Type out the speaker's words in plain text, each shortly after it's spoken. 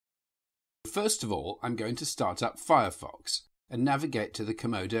first of all, I'm going to start up Firefox and navigate to the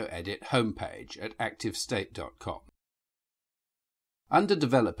Komodo Edit homepage at activestate.com. Under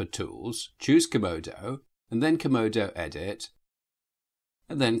Developer Tools, choose Komodo and then Komodo Edit,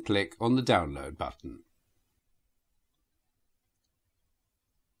 and then click on the Download button.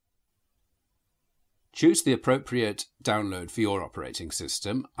 Choose the appropriate download for your operating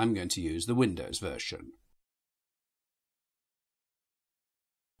system. I'm going to use the Windows version.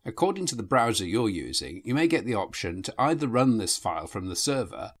 According to the browser you're using, you may get the option to either run this file from the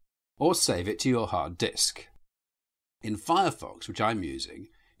server or save it to your hard disk. In Firefox, which I'm using,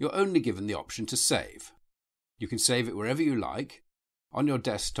 you're only given the option to save. You can save it wherever you like, on your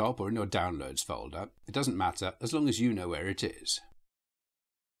desktop or in your Downloads folder. It doesn't matter as long as you know where it is.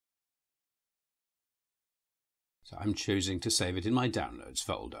 So I'm choosing to save it in my Downloads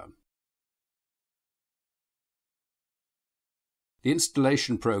folder. The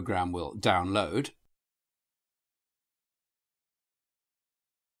installation program will download.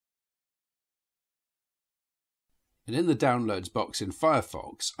 And in the Downloads box in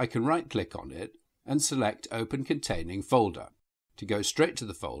Firefox, I can right-click on it and select Open Containing Folder to go straight to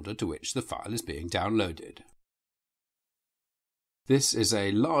the folder to which the file is being downloaded. This is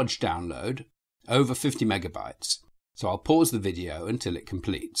a large download, over 50 megabytes, so I'll pause the video until it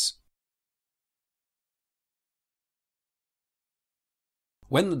completes.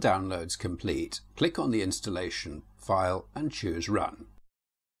 When the download's complete, click on the installation file and choose Run.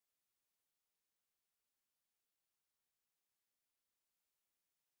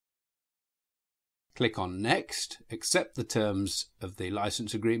 Click on Next, accept the terms of the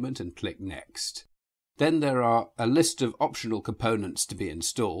license agreement and click Next. Then there are a list of optional components to be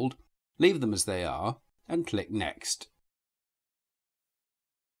installed. Leave them as they are and click Next.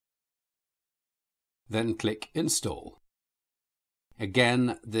 Then click Install.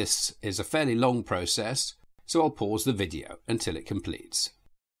 Again, this is a fairly long process, so I'll pause the video until it completes.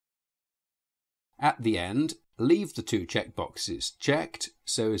 At the end, leave the two checkboxes checked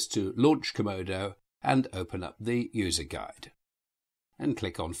so as to launch Komodo and open up the user guide. And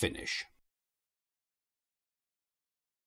click on Finish.